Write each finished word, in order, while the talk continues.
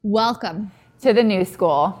Welcome to the New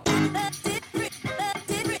School.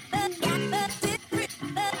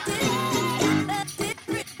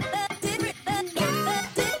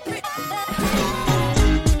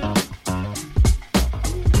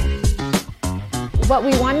 What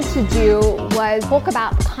we wanted to do was talk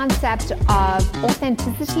about the concept of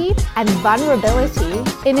authenticity and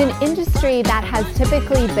vulnerability in an industry that has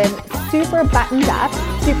typically been super buttoned up,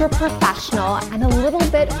 super professional, and a little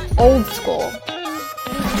bit old school.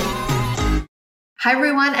 Hi,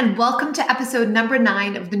 everyone, and welcome to episode number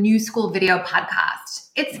 9 of the New School Video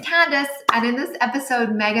Podcast. It's Candace, and in this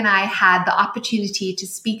episode, Meg and I had the opportunity to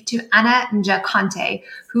speak to Ana Nja-Conte,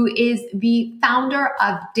 who is the founder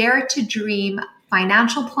of Dare to Dream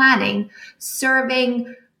Financial Planning,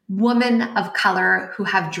 serving women of color who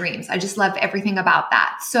have dreams. I just love everything about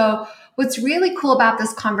that. So what's really cool about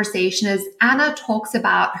this conversation is Ana talks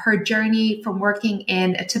about her journey from working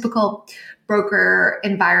in a typical broker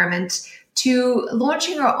environment to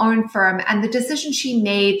launching her own firm and the decision she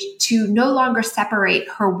made to no longer separate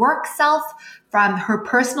her work self from her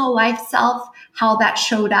personal life self, how that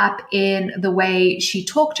showed up in the way she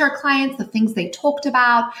talked to her clients, the things they talked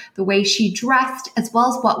about, the way she dressed, as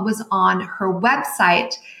well as what was on her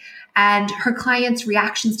website and her clients'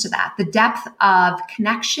 reactions to that, the depth of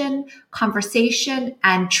connection, conversation,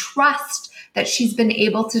 and trust that she's been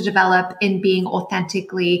able to develop in being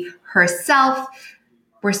authentically herself.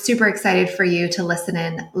 We're super excited for you to listen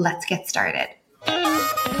in. Let's get started.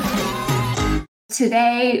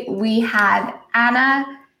 Today, we have Ana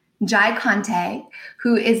Nja-Conte,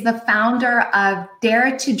 who is the founder of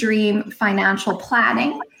Dare to Dream Financial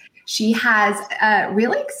Planning. She has a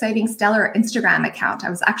really exciting, stellar Instagram account.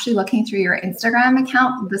 I was actually looking through your Instagram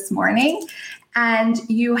account this morning, and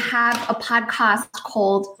you have a podcast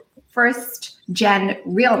called First Gen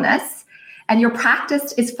Realness, and your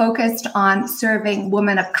practice is focused on serving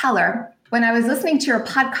women of color. When I was listening to your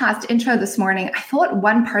podcast intro this morning, I thought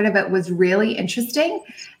one part of it was really interesting.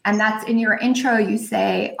 And that's in your intro, you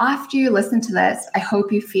say, after you listen to this, I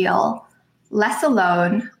hope you feel less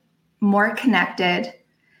alone, more connected,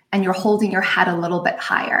 and you're holding your head a little bit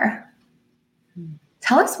higher.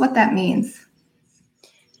 Tell us what that means.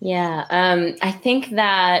 Yeah, I think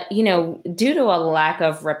that, due to a lack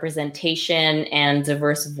of representation and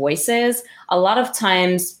diverse voices, a lot of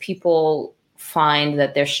times people find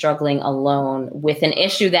that they're struggling alone with an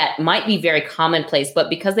issue that might be very commonplace, but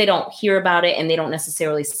because they don't hear about it and they don't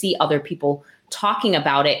necessarily see other people talking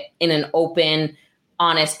about it in an open,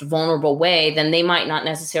 honest, vulnerable way, then they might not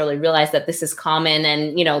necessarily realize that this is common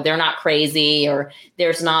and, they're not crazy or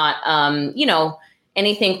there's not,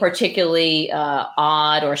 anything particularly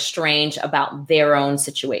odd or strange about their own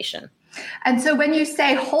situation. And so when you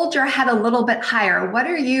say hold your head a little bit higher, what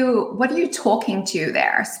are you talking to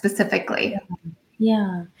there specifically?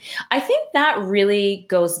 Yeah, I think that really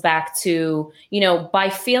goes back to, by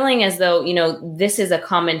feeling as though, this is a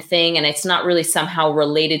common thing and it's not really somehow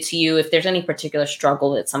related to you. If there's any particular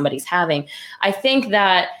struggle that somebody's having, I think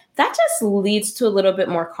that just leads to a little bit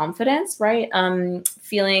more confidence, right?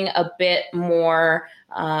 Feeling a bit more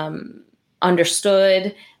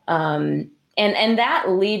understood. And that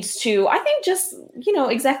leads to, I think, just,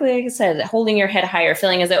 exactly like I said, holding your head higher,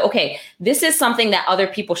 feeling as though, okay, this is something that other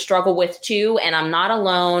people struggle with too, and I'm not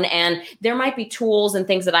alone. And there might be tools and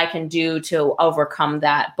things that I can do to overcome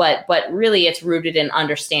that. But really, it's rooted in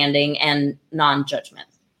understanding and non-judgment.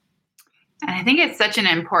 And I think it's such an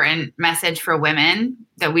important message for women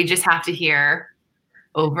that we just have to hear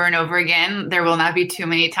over and over again. There will not be too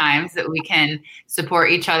many times that we can support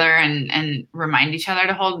each other and remind each other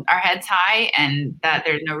to hold our heads high and that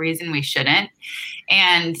there's no reason we shouldn't.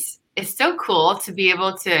 And it's so cool to be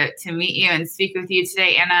able to meet you and speak with you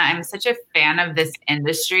today, Ana. I'm such a fan of this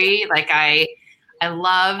industry. Like I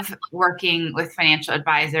love working with financial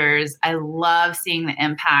advisors. I love seeing the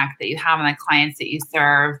impact that you have on the clients that you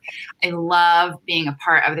serve. I love being a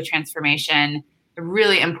part of the transformation,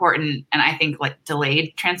 really important, and I think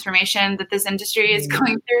delayed transformation that this industry is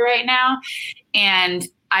going through right now. And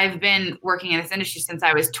I've been working in this industry since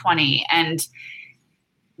I was 20. And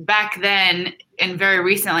back then, and very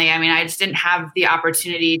recently, I just didn't have the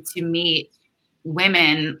opportunity to meet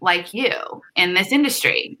women like you in this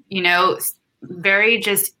industry, very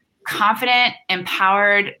just confident,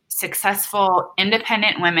 empowered, successful,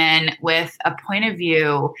 independent women with a point of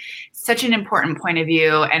view, such an important point of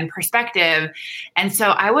view and perspective. And so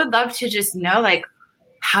I would love to just know,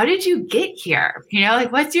 how did you get here?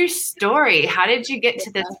 What's your story? How did you get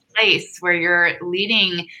to this place where you're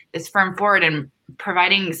leading this firm forward and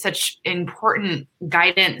providing such important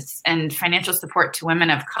guidance and financial support to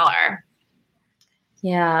women of color?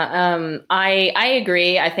 Yeah, I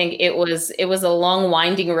agree. I think it was a long,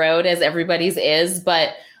 winding road, as everybody's is,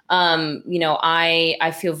 but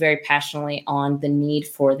I feel very passionately on the need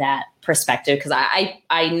for that perspective, because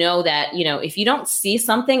I know that, if you don't see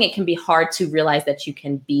something, it can be hard to realize that you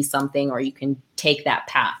can be something or you can take that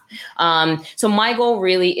path. So my goal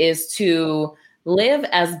really is to live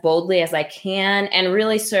as boldly as I can and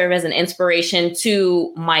really serve as an inspiration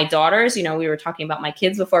to my daughters. We were talking about my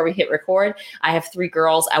kids before we hit record. I have 3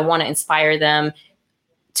 girls. I want to inspire them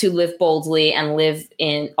to live boldly and live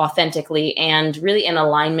in authentically and really in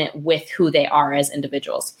alignment with who they are as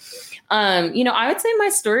individuals. I would say my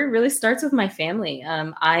story really starts with my family.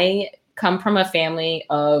 I come from a family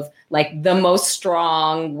of like the most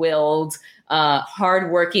strong-willed,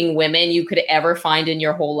 hardworking women you could ever find in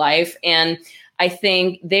your whole life. And I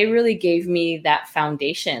think they really gave me that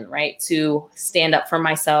foundation, right? To stand up for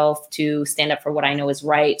myself, to stand up for what I know is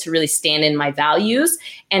right, to really stand in my values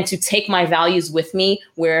and to take my values with me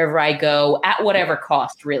wherever I go at whatever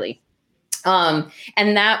cost, really.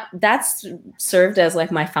 And that's served as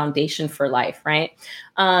like my foundation for life. Right.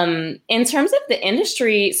 In terms of the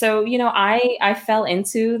industry. So, I fell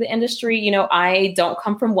into the industry. I don't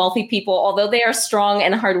come from wealthy people, although they are strong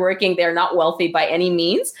and hardworking. They're not wealthy by any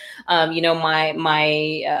means. I'm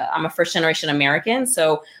a first generation American.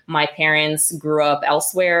 So my parents grew up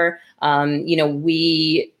elsewhere.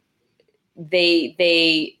 They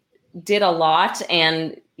did a lot.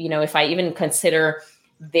 And, if I even consider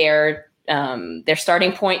their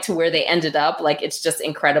starting point to where they ended up, like, it's just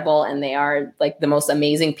incredible. And they are like the most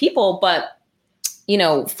amazing people. But,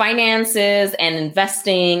 finances and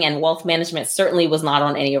investing and wealth management certainly was not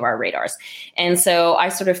on any of our radars. And so I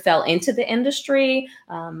sort of fell into the industry.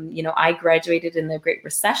 I graduated in the Great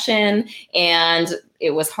Recession and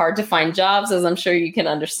it was hard to find jobs, as I'm sure you can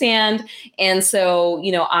understand. And so,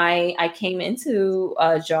 I came into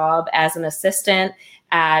a job as an assistant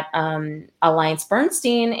at Alliance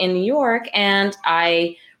Bernstein in New York. And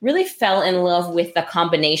I really fell in love with the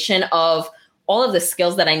combination of all of the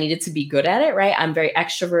skills that I needed to be good at it, right? I'm very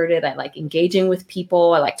extroverted. I like engaging with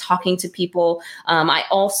people. I like talking to people. I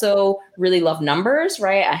also really love numbers,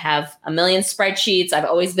 right? I have a million spreadsheets. I've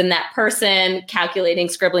always been that person calculating,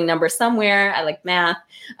 scribbling numbers somewhere. I like math.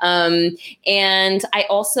 And I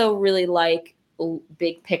also really like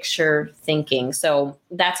big picture thinking. So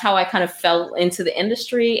that's how I kind of fell into the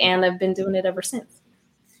industry, and I've been doing it ever since.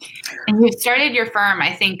 And you started your firm,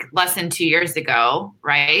 I think, less than 2 years ago,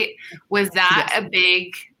 right? Was that a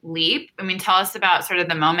big leap? I mean, tell us about sort of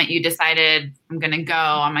the moment you decided, I'm going to go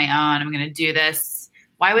on my own, I'm going to do this.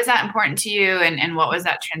 Why was that important to you? And what was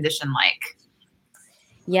that transition like?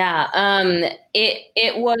 Yeah,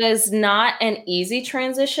 it was not an easy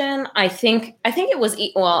transition. I think it was,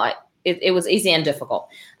 it was easy and difficult.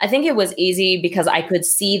 I think it was easy because I could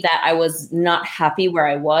see that I was not happy where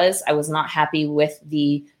I was. I was not happy with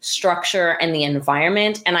the structure and the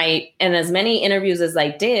environment. And as many interviews as I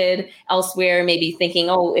did elsewhere, maybe thinking,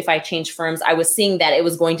 oh, if I change firms, I was seeing that it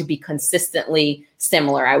was going to be consistently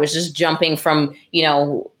similar. I was just jumping from,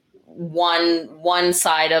 one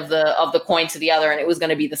side of the coin to the other, and it was going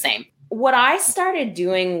to be the same. What I started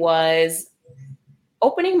doing was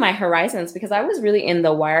opening my horizons, because I was really in the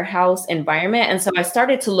wirehouse environment. And so I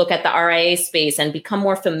started to look at the RIA space and become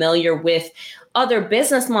more familiar with other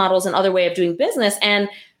business models and other way of doing business. And,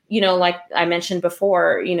 like I mentioned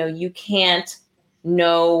before, you can't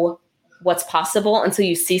know what's possible until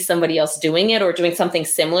you see somebody else doing it or doing something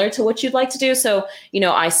similar to what you'd like to do. So,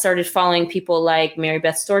 I started following people like Mary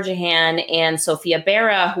Beth Storjohann and Sophia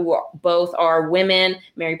Berra, who both are women.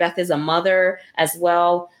 Mary Beth is a mother as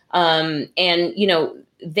well.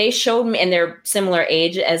 They showed me, and they're similar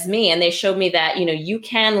age as me, and they showed me that, you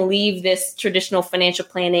can leave this traditional financial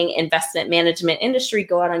planning, investment management industry,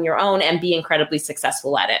 go out on your own and be incredibly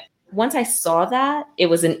successful at it. Once I saw that, it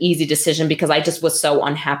was an easy decision because I just was so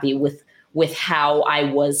unhappy with how I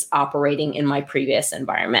was operating in my previous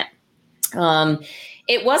environment.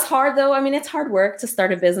 It was hard though. I mean, it's hard work to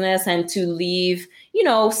start a business and to leave,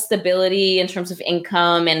 stability in terms of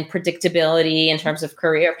income and predictability in terms of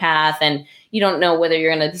career path. And you don't know whether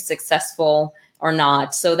you're going to be successful or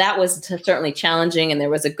not. So that was certainly challenging. And there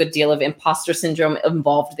was a good deal of imposter syndrome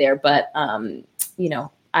involved there. But,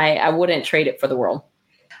 I wouldn't trade it for the world.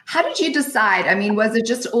 How did you decide? I mean, was it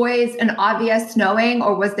just always an obvious knowing,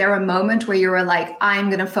 or was there a moment where you were like, I'm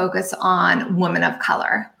going to focus on women of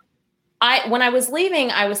color? when I was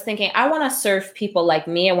leaving, I was thinking, I want to serve people like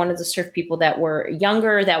me. I wanted to serve people that were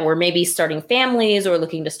younger, that were maybe starting families or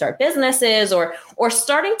looking to start businesses or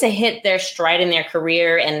starting to hit their stride in their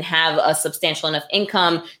career and have a substantial enough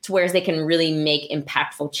income to where they can really make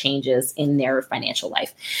impactful changes in their financial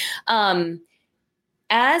life.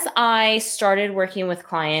 As I started working with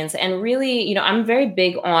clients and really, I'm very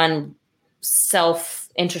big on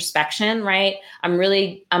self-introspection, right? I'm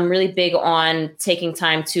really big on taking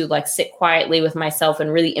time to like sit quietly with myself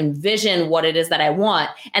and really envision what it is that I want.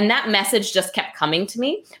 And that message just kept coming to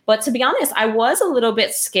me. But to be honest, I was a little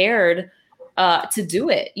bit scared to do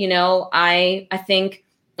it. I think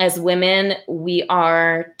as women, we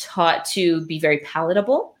are taught to be very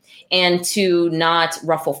palatable and to not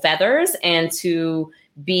ruffle feathers and to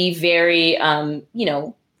be very,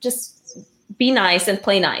 just be nice and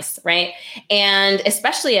play nice, right? And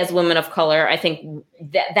especially as women of color, I think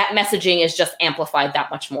that messaging is just amplified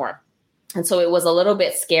that much more. And so it was a little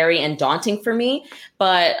bit scary and daunting for me.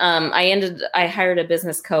 But I hired a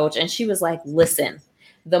business coach and she was like, listen,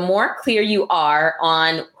 the more clear you are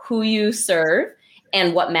on who you serve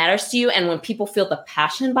and what matters to you, and when people feel the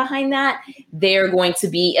passion behind that, they're going to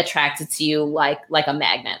be attracted to you like a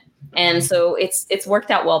magnet. And so it's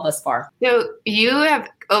worked out well thus far. So you have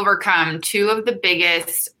overcome two of the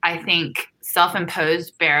biggest, I think,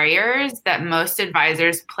 self-imposed barriers that most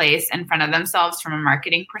advisors place in front of themselves from a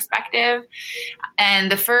marketing perspective. And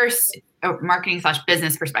the first,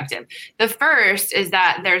 marketing/business perspective. The first is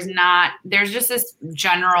that there's just this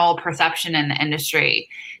general perception in the industry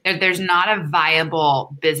that there's not a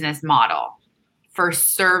viable business model for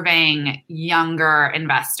serving younger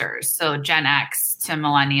investors. So Gen X to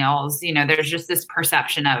millennials, there's just this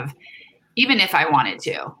perception of, even if I wanted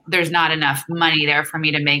to, there's not enough money there for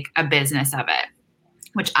me to make a business of it,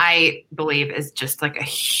 which I believe is just like a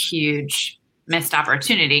huge missed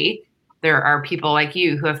opportunity. There are people like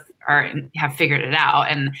you who have figured it out.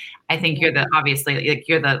 And I think you're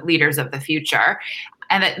the leaders of the future.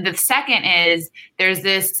 And the second is there's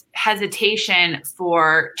this hesitation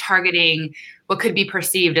for targeting what could be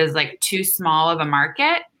perceived as like too small of a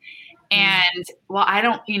market. And what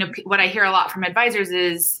I hear a lot from advisors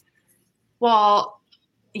is, well,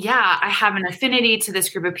 yeah, I have an affinity to this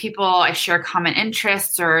group of people. I share common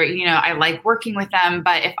interests or, I like working with them.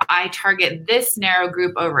 But if I target this narrow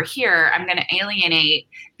group over here, I'm going to alienate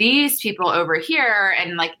these people over here.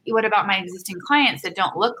 And like, what about my existing clients that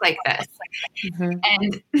don't look like this?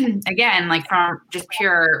 And again, like from just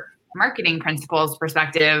pure marketing principles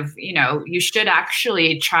perspective, you should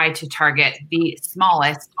actually try to target the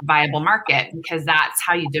smallest viable market because that's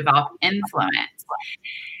how you develop influence.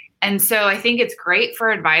 And so I think it's great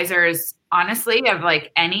for advisors, honestly, of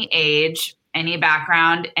like any age, any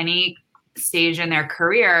background, any stage in their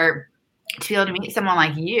career to be able to meet someone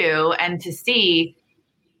like you and to see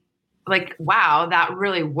like, wow, that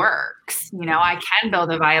really works. I can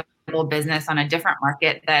build a viable business on a different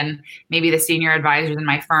market than maybe the senior advisors in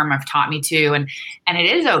my firm have taught me to. And it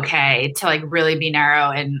is okay to like really be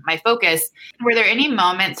narrow in my focus. Were there any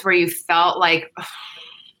moments where you felt like,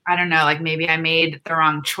 I don't know, like maybe I made the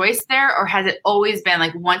wrong choice there? Or has it always been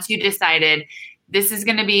like, once you decided this is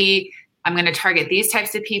going to be, I'm going to target these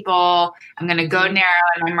types of people, I'm going to go narrow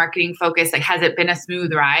in my marketing focus, like has it been a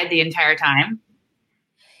smooth ride the entire time?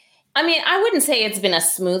 I mean, I wouldn't say it's been a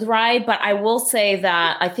smooth ride, but I will say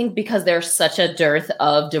that I think because there's such a dearth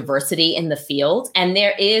of diversity in the field and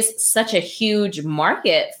there is such a huge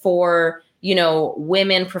market for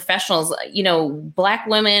women professionals, Black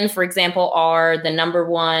women, for example, are the number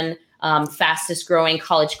one fastest growing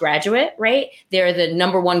college graduate, right? They're the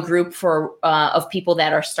number one group of people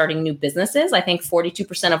that are starting new businesses. I think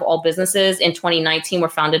 42% of all businesses in 2019 were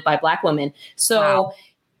founded by Black women. So wow.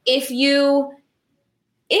 If you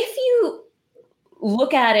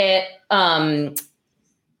look at it,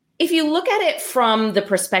 from the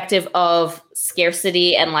perspective of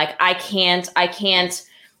scarcity and like, I can't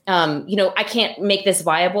make this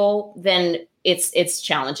viable, then it's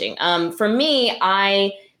challenging. For me,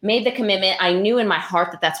 I made the commitment. I knew in my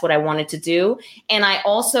heart that that's what I wanted to do. And I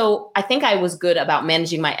think I was good about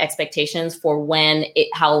managing my expectations for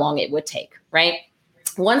how long it would take, right?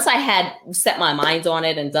 Once I had set my mind on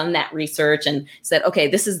it and done that research and said, okay,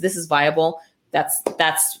 this is viable,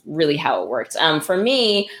 That's really how it worked. For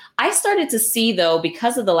me, I started to see, though,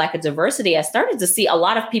 because of the lack of diversity, I started to see a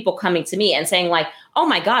lot of people coming to me and saying like, oh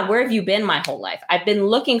my God, where have you been my whole life? I've been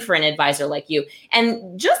looking for an advisor like you.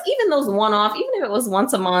 And just even those one-off, even if it was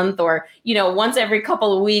once a month or, once every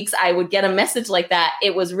couple of weeks, I would get a message like that.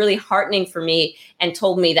 It was really heartening for me and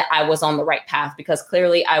told me that I was on the right path, because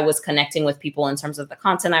clearly I was connecting with people in terms of the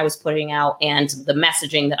content I was putting out and the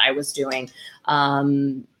messaging that I was doing.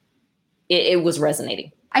 It was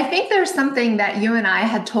resonating. I think there's something that you and I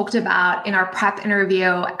had talked about in our prep interview,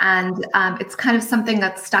 and it's kind of something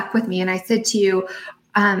that stuck with me. And I said to you,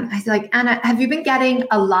 I said, like, Anna, have you been getting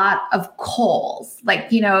a lot of calls, like,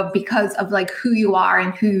 because of like who you are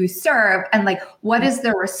and who you serve, and like, what is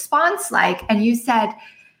the response like? And you said,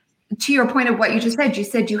 to your point of what you just said, you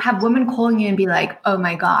said you have women calling you and be like, oh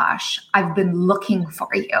my gosh, I've been looking for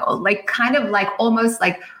you, like kind of like almost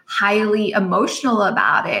like highly emotional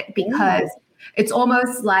about it, because it's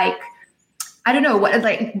almost like, I don't know what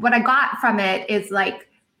I got from it is like,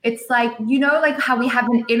 it's like, like how we have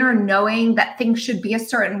an inner knowing that things should be a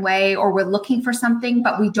certain way, or we're looking for something,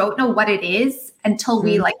 but we don't know what it is until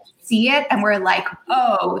we like see it. And we're like,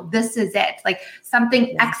 oh, this is it. Like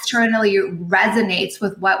something externally resonates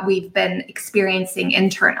with what we've been experiencing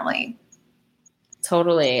internally.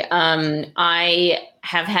 Totally. I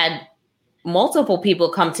have had multiple people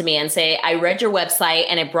come to me and say, I read your website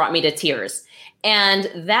and it brought me to tears. And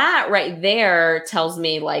that right there tells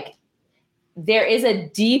me like there is a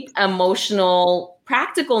deep emotional,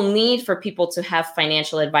 practical need for people to have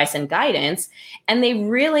financial advice and guidance. And they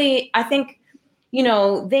really, I think,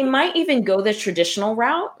 they might even go the traditional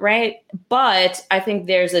route, right? But I think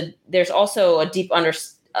there's also a deep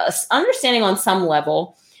understanding on some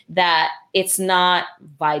level that it's not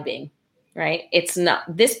vibing. Right? It's not,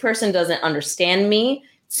 this person doesn't understand me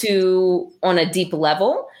on a deep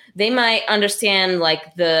level. They might understand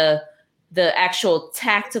like the actual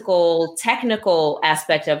technical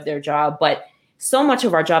aspect of their job, but so much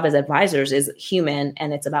of our job as advisors is human,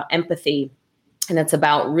 and it's about empathy, and it's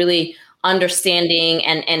about really understanding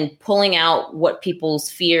and pulling out what people's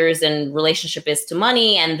fears and relationship is to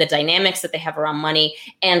money and the dynamics that they have around money,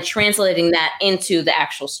 and translating that into the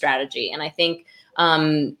actual strategy. And I think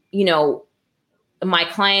my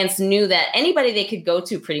clients knew that anybody they could go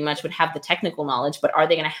to pretty much would have the technical knowledge, but are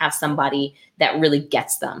they going to have somebody that really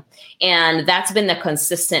gets them? And that's been the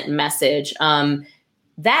consistent message.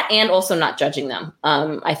 That, and also not judging them.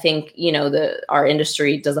 I think, our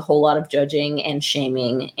industry does a whole lot of judging and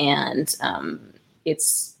shaming, and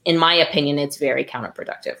it's, in my opinion, it's very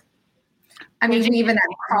counterproductive. I mean, we even had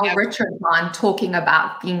Carl Richards on talking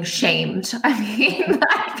about being shamed. I mean,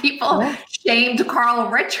 people shamed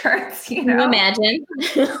Carl Richards, Can you imagine?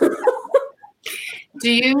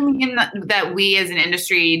 Do you mean that we as an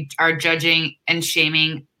industry are judging and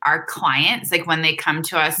shaming our clients, like when they come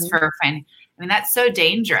to us for I mean, that's so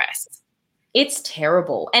dangerous. It's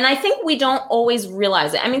terrible. And I think we don't always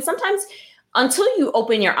realize it. I mean, sometimes until you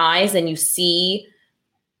open your eyes and you see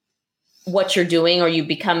what you're doing, or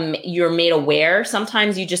you're made aware,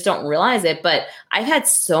 sometimes you just don't realize it. But I've had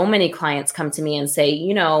so many clients come to me and say,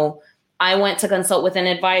 I went to consult with an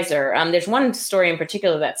advisor. There's one story in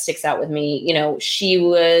particular that sticks out with me. She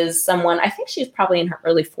was someone, I think she's probably in her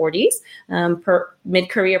early 40s,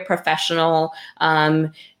 mid-career professional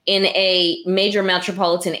in a major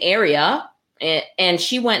metropolitan area. And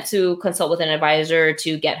she went to consult with an advisor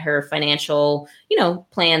to get her financial,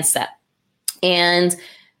 plan set. And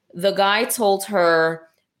the guy told her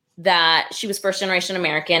that she was first generation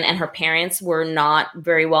American and her parents were not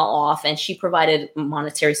very well off, and she provided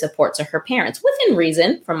monetary support to her parents within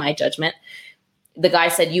reason, from my judgment. The guy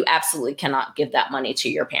said, you absolutely cannot give that money to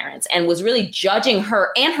your parents, and was really judging her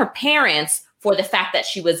and her parents for the fact that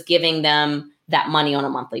she was giving them that money on a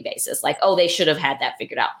monthly basis. Like, oh, they should have had that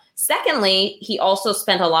figured out. Secondly, he also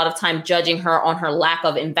spent a lot of time judging her on her lack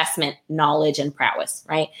of investment knowledge and prowess,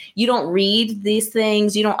 right? You don't read these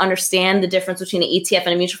things. You don't understand the difference between an ETF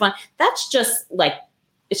and a mutual fund. That's just like,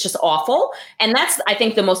 it's just awful. And that's, I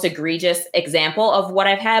think, the most egregious example of what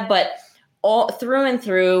I've had. But all through and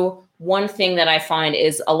through, one thing that I find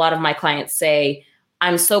is a lot of my clients say,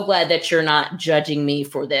 I'm so glad that you're not judging me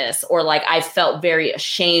for this. Or like, I felt very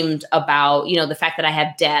ashamed about, the fact that I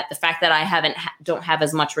have debt, the fact that I don't have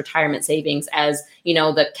as much retirement savings as,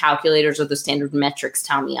 the calculators or the standard metrics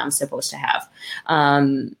tell me I'm supposed to have.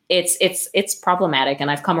 It's problematic. And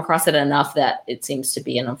I've come across it enough that it seems to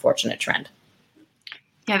be an unfortunate trend.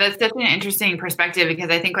 Yeah, that's definitely an interesting perspective, because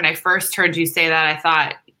I think when I first heard you say that, I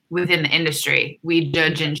thought within the industry, we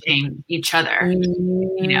judge and shame each other,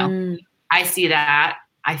 I see that.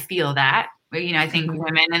 I feel that. I think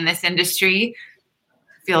women in this industry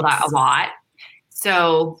feel that a lot.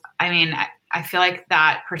 So, I mean, I feel like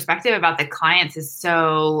that perspective about the clients is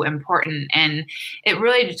so important. And it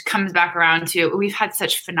really just comes back around to, we've had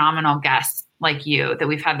such phenomenal guests like you that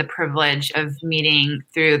we've had the privilege of meeting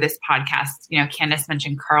through this podcast. You know, Candace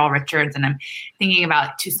mentioned Carl Richards, and I'm thinking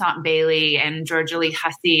about Toussaint Bailey and Georgia Lee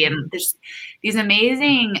Hussey, and there's these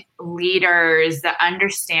amazing leaders that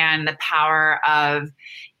understand the power of,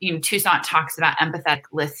 you know, Toussaint talks about empathetic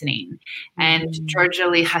listening, and Georgia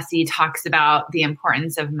Lee Hussey talks about the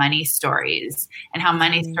importance of money stories and how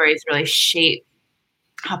money stories really shape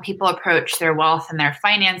how people approach their wealth and their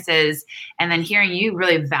finances. And then hearing you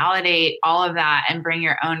really validate all of that and bring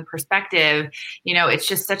your own perspective, you know, it's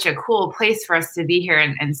just such a cool place for us to be here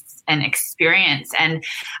and experience. And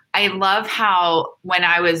I love how when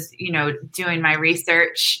I was, you know, doing my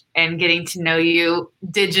research and getting to know you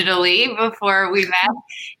digitally before we met,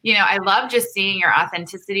 you know, I love just seeing your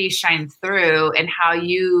authenticity shine through and how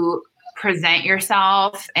you present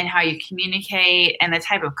yourself and how you communicate and the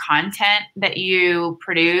type of content that you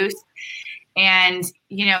produce. And,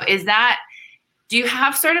 you know, do you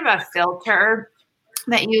have sort of a filter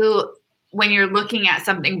that you, when you're looking at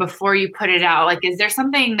something before you put it out, like, is there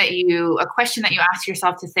something that a question that you ask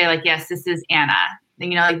yourself to say, like, yes, this is Anna, you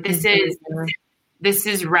know, like this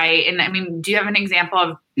is right. And I mean, do you have an example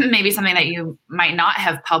of maybe something that you might not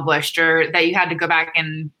have published or that you had to go back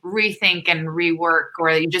and rethink and rework,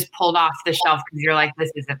 or that you just pulled off the shelf because you're like,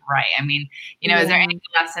 this isn't right? I mean, you know, is there any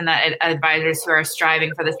lesson that advisors who are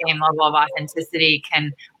striving for the same level of authenticity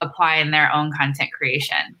can apply in their own content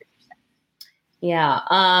creation? Yeah,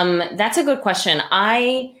 that's a good question.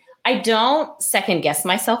 I don't second guess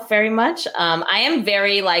myself very much. I am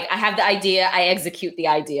very like, I have the idea, I execute the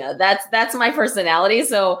idea. That's my personality.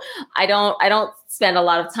 So I don't spend a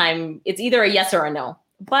lot of time. It's either a yes or a no.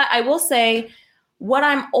 But I will say what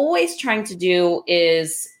I'm always trying to do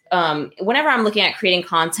is whenever I'm looking at creating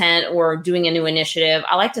content or doing a new initiative,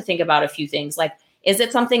 I like to think about a few things. Like, is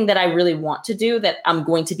it something that I really want to do, that I'm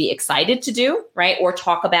going to be excited to do, right? Or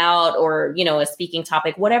talk about, or, you know, a speaking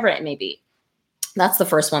topic, whatever it may be. That's the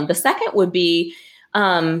first one. The second would be,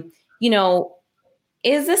 you know,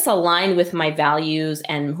 is this aligned with my values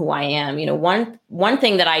and who I am? You know, one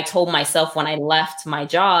thing that I told myself when I left my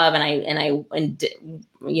job and I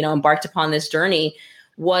you know, embarked upon this journey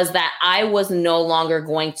was that I was no longer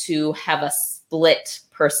going to have a split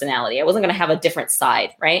personality. I wasn't going to have a different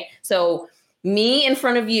side, right? So me in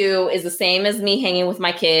front of you is the same as me hanging with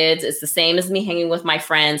my kids. It's the same as me hanging with my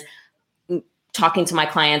friends, talking to my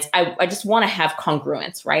clients. I just want to have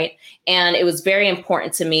congruence, right? And it was very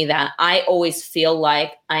important to me that I always feel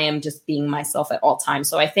like I am just being myself at all times.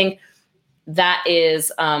 So I think that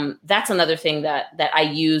is, that's another thing that I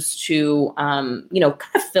use to, you know,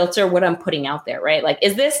 kind of filter what I'm putting out there, right? Like,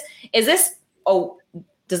 does this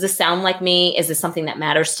sound like me? Is this something that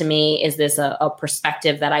matters to me? Is this a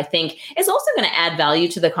perspective that I think is also going to add value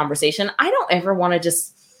to the conversation? I don't ever want to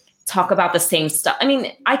just talk about the same stuff. I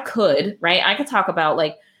mean, I could, right? I could talk about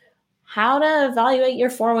like how to evaluate your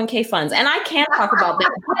 401k funds. And I can talk about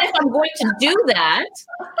that. But if I'm going to do that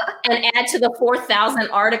and add to the 4,000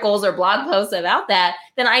 articles or blog posts about that,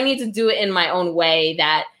 then I need to do it in my own way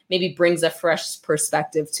that maybe brings a fresh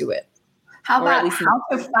perspective to it. How about how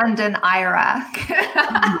to fund an IRA?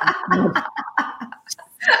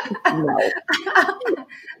 No.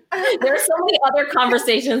 There are so many other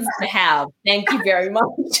conversations to have. Thank you very much.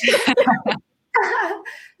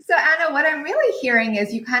 So Anna, what I'm really hearing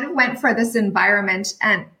is you kind of went for this environment,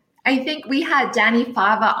 and I think we had Danny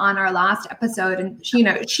Fava on our last episode, and you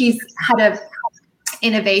know, she's head of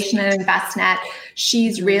innovation at Envestnet.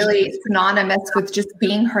 She's really synonymous with just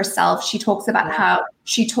being herself. She talks about how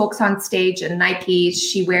she talks on stage in Nike.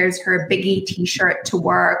 She wears her Biggie t-shirt to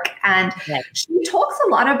work. And she talks a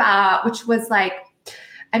lot about, which was like,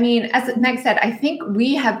 I mean, as Meg said, I think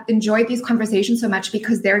we have enjoyed these conversations so much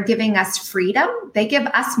because they're giving us freedom. They give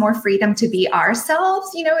us more freedom to be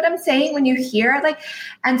ourselves. You know what I'm saying? When you hear like,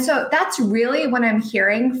 and so that's really what I'm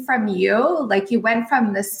hearing from you. Like you went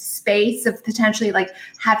from this space of potentially like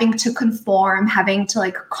having to conform, having to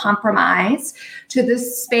like compromise, to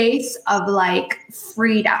this space of like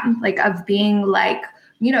freedom, like of being like,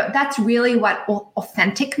 you know, that's really what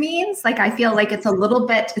authentic means. Like, I feel like it's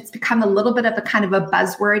become a little bit of a kind of a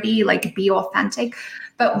buzzwordy, like be authentic.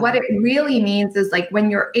 But what it really means is like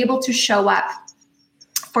when you're able to show up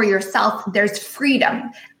for yourself, there's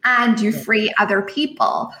freedom and you free other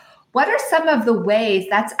people. What are some of the ways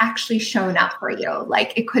that's actually shown up for you?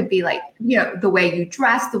 Like, it could be like, you know, the way you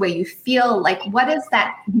dress, the way you feel. Like, what has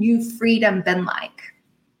that new freedom been like?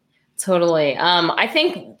 Totally. I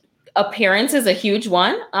think appearance is a huge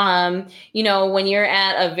one. When you're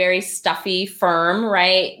at a very stuffy firm,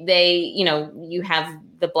 right? You have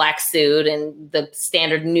the black suit and the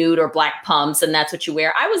standard nude or black pumps, and that's what you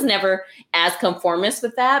wear. I was never as conformist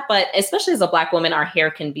with that, but especially as a Black woman, our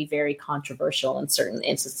hair can be very controversial in certain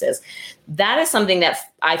instances. That is something that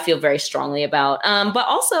I feel very strongly about. But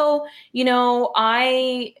also,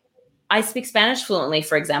 I speak Spanish fluently,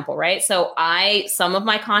 for example, right? So some of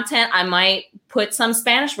my content, I might put some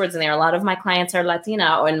Spanish words in there. A lot of my clients are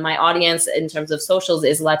Latina, and my audience in terms of socials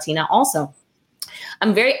is Latina also.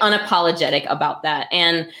 I'm very unapologetic about that.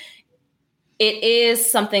 And it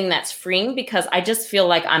is something that's freeing because I just feel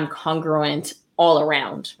like I'm congruent all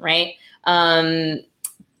around, right? I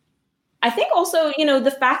think also,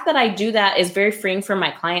 the fact that I do that is very freeing for my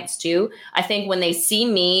clients too. I think when they see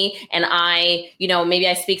me and I, maybe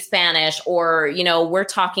I speak Spanish or, we're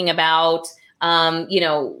talking about,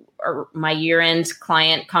 or my year-end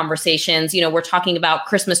client conversations, we're talking about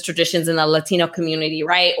Christmas traditions in the Latino community,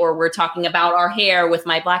 right? Or we're talking about our hair with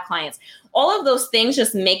my Black clients. All of those things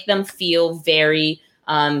just make them feel very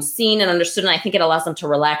seen and understood. And I think it allows them to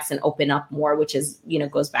relax and open up more, which is,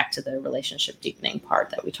 goes back to the relationship deepening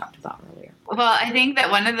part that we talked about earlier. Well, I think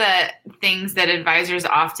that one of the things that advisors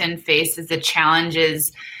often face is the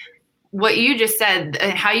challenges what you just said,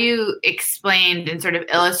 how you explained and sort of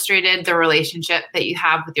illustrated the relationship that you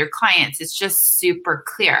have with your clients, it's just super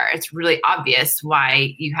clear. It's really obvious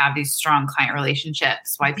why you have these strong client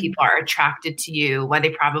relationships, why people are attracted to you, why they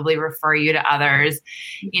probably refer you to others,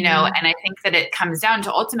 and I think that it comes down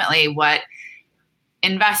to ultimately what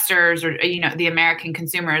investors or, the American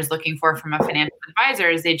consumer is looking for from a financial advisor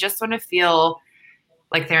is they just want to feel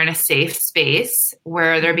like they're in a safe space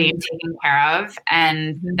where they're being taken care of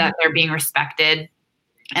and that they're being respected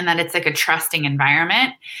and that it's like a trusting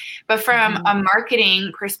environment. But from a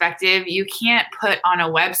marketing perspective, you can't put on a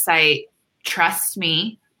website, trust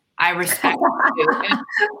me, I respect you.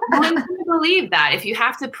 No one's going to believe that. If you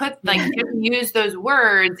have to put use those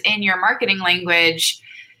words in your marketing language,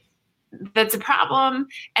 that's a problem.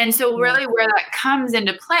 And so really where that comes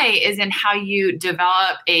into play is in how you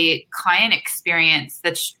develop a client experience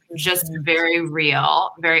that's just very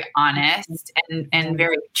real, very honest, and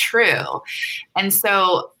very true. And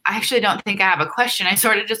so I actually don't think I have a question. I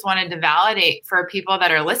sort of just wanted to validate for people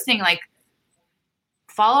that are listening,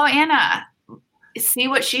 follow Anna. See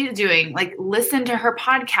what she's doing, listen to her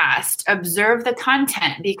podcast, observe the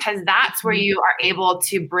content, because that's where you are able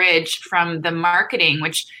to bridge from the marketing,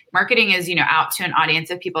 which marketing is, out to an audience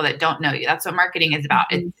of people that don't know you. That's what marketing is about.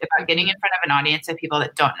 It's about getting in front of an audience of people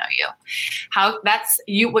that don't know you.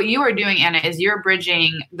 What you are doing, Anna, is you're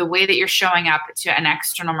bridging the way that you're showing up to an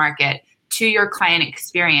external market to your client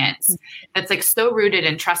experience that's so rooted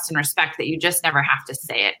in trust and respect that you just never have to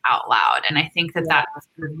say it out loud. And I think that that's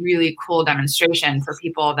a really cool demonstration for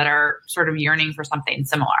people that are sort of yearning for something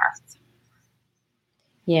similar.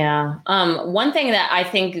 Yeah. One thing that I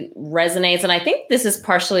think resonates, and I think this is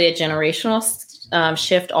partially a generational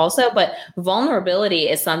shift also, but vulnerability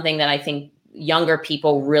is something that I think younger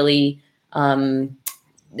people really,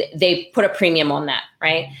 they put a premium on that,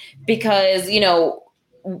 right? Because,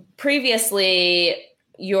 previously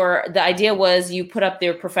the idea was you put up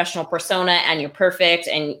their professional persona and you're perfect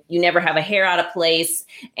and you never have a hair out of place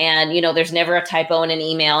and there's never a typo in an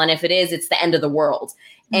email, and if it is, it's the end of the world.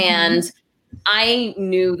 And I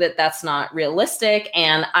knew that that's not realistic,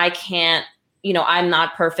 and I can't, I'm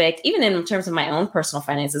not perfect. Even in terms of my own personal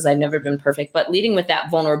finances, I've never been perfect, but leading with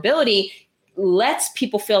that vulnerability lets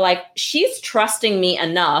people feel like she's trusting me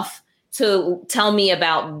enough to tell me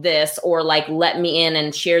about this or let me in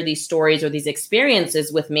and share these stories or these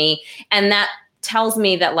experiences with me. And that tells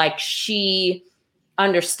me that she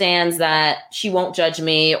understands that she won't judge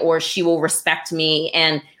me, or she will respect me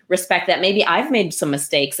and respect that maybe I've made some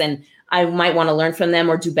mistakes and I might want to learn from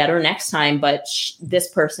them or do better next time. But this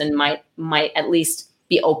person might at least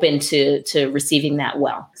be open to receiving that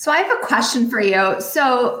well. So I have a question for you.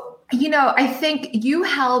 So, I think you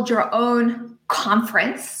held your own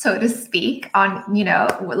conference, so to speak, on,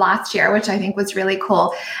 last year, which I think was really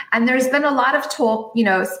cool. And there's been a lot of talk,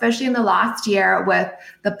 especially in the last year with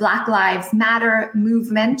the Black Lives Matter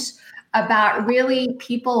movement, about really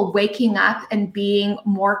people waking up and being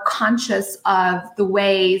more conscious of the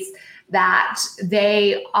ways that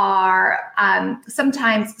they are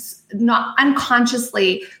sometimes not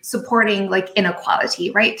unconsciously supporting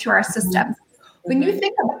inequality, right, through our systems. When you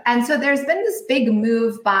think of, and so there's been this big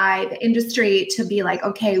move by the industry to be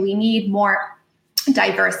okay, we need more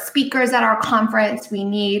diverse speakers at our conference. We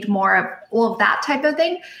need more of all of that type of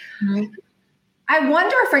thing. I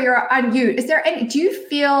wonder for your on you, is there any, how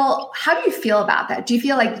do you feel about that? Do you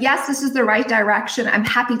feel like, yes, this is the right direction, I'm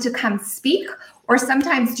happy to come speak? Or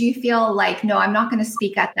sometimes do you feel like, no, I'm not going to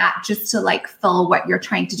speak at that just to like fill what you're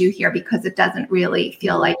trying to do here because it doesn't really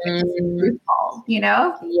feel like it's fruitful, you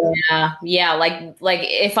know? Yeah. Yeah. Like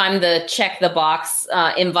if I'm the check the box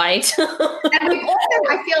invite. And like also,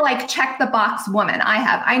 I feel like check the box woman.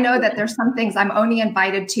 I know that there's some things I'm only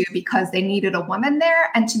invited to because they needed a woman there.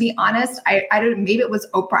 And to be honest, I don't, maybe it was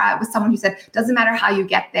Oprah. It was someone who said, doesn't matter how you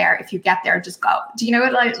get there. If you get there, just go. Do you know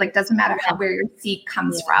what, like doesn't matter where your seat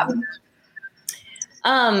comes from.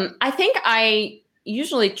 I think I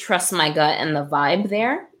usually trust my gut and the vibe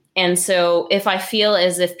there. And so if I feel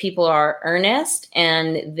as if people are earnest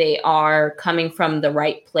and they are coming from the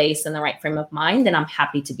right place and the right frame of mind, then I'm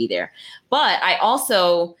happy to be there. But I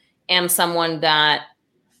also am someone that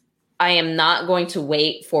I am not going to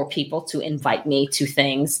wait for people to invite me to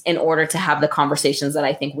things in order to have the conversations that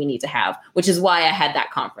I think we need to have, which is why I had that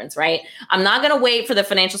conference, right? I'm not going to wait for the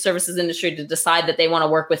financial services industry to decide that they want to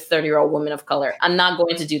work with 30-year-old women of color. I'm not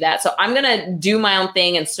going to do that. So I'm going to do my own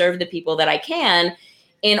thing and serve the people that I can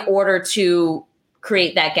in order to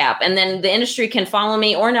create that gap. And then the industry can follow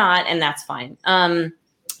me or not, and that's fine. I'm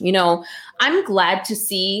glad to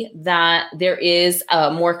see that there is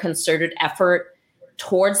a more concerted effort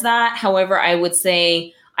towards that. However, I would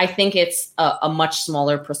say I think it's a much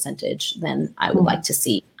smaller percentage than I would like to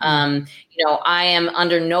see. I am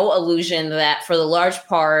under no illusion that for the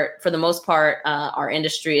most part, our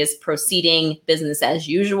industry is proceeding business as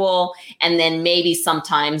usual. And then maybe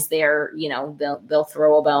sometimes they'll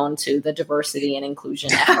throw a bone to the diversity and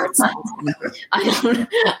inclusion efforts.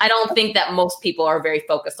 I don't think that most people are very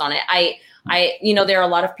focused on it. There are a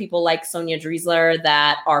lot of people like Sonia Driesler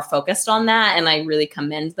that are focused on that, and I really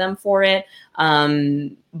commend them for it.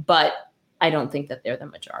 But I don't think that they're the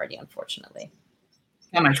majority, unfortunately.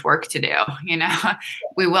 So much work to do,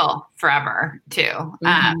 we will forever too.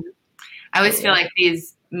 I always feel like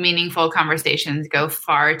these meaningful conversations go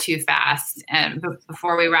far too fast. And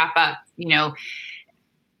before we wrap up,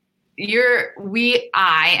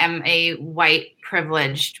 I am a white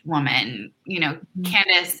privileged woman.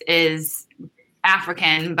 Candace is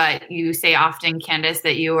African, but you say often, Candace,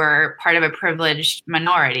 that you are part of a privileged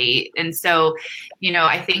minority. And so,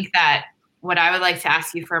 I think that what I would like to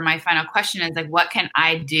ask you for my final question is like, what can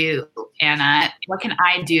I do, Anna? What can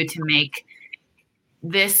I do to make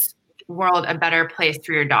this world a better place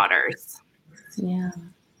for your daughters? Yeah.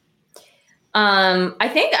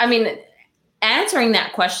 Asking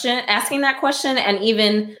that question and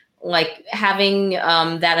even like having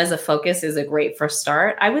that as a focus is a great first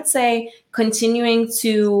start. I would say continuing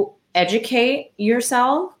to educate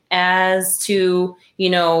yourself as to,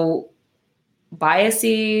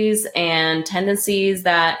 biases and tendencies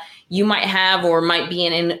that you might have or might be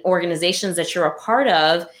in organizations that you're a part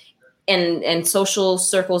of and social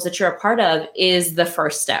circles that you're a part of is the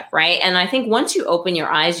first step, right? And I think once you open your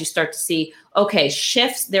eyes, you start to see, okay,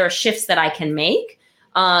 there are shifts that I can make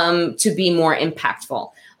to be more impactful.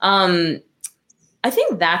 I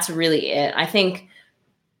think that's really it. I think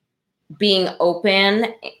being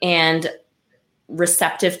open and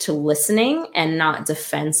receptive to listening and not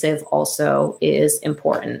defensive also is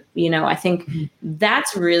important. I think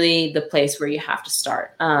that's really the place where you have to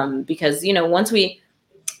start. Because, once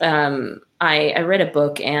I read a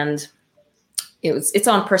book and it's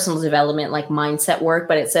on personal development, like mindset work,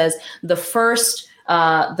 but it says the first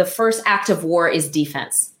act of war is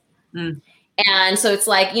defense. And so it's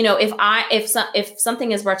like, if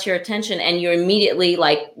something is brought to your attention and you immediately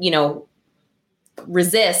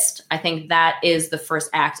resist, I think that is the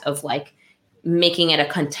first act of like making it a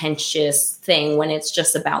contentious thing when it's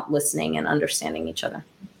just about listening and understanding each other.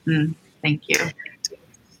 Thank you.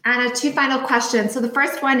 Anna, 2 final questions. So the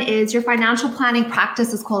first one is your financial planning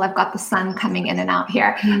practice is called, I've got the sun coming in and out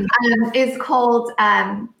here, is called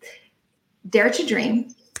Dare to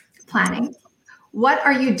Dream Planning. What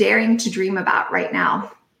are you daring to dream about right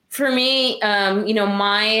now? For me,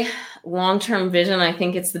 my long-term vision, I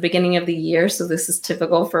think it's the beginning of the year. So this is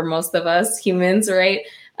typical for most of us humans, right?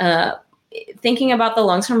 Thinking about the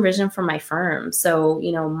long-term vision for my firm. So,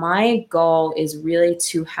 my goal is really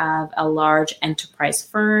to have a large enterprise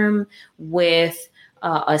firm with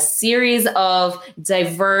a series of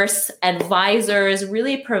diverse advisors,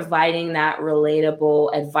 really providing that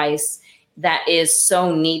relatable advice that is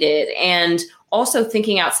so needed. And also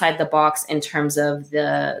thinking outside the box in terms of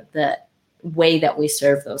the way that we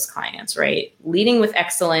serve those clients, right? Leading with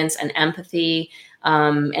excellence and empathy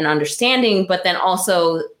and understanding, but then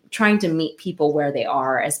also trying to meet people where they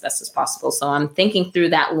are as best as possible. So I'm thinking through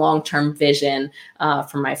that long-term vision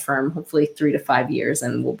for my firm, hopefully 3 to 5 years,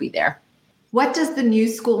 and we'll be there. What does the new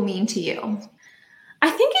school mean to you? I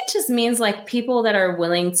think it just means like people that are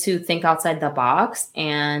willing to think outside the box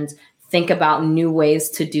and think about new ways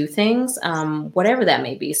to do things, whatever that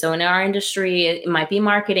may be. So in our industry, it might be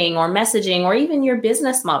marketing or messaging or even your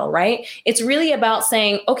business model, right? It's really about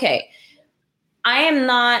saying, okay, I am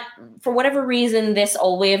not, for whatever reason, this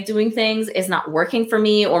old way of doing things is not working for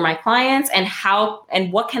me or my clients, and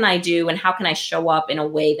what can I do and how can I show up in a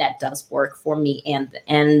way that does work for me and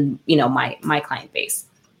my client base.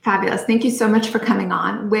 Fabulous. Thank you so much for coming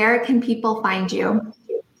on. Where can people find you?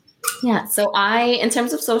 Yeah. So in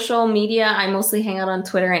terms of social media, I mostly hang out on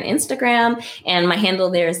Twitter and Instagram, and my handle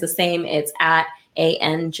there is the same. It's at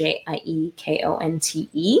ANJIEKONTE.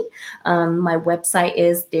 My website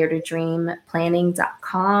is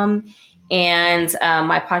daretodreamplanning.com. And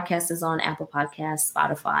my podcast is on Apple Podcasts,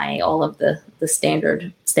 Spotify, all of the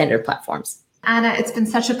standard platforms. Anna, it's been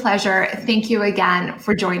such a pleasure. Thank you again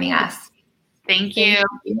for joining us. Thank you.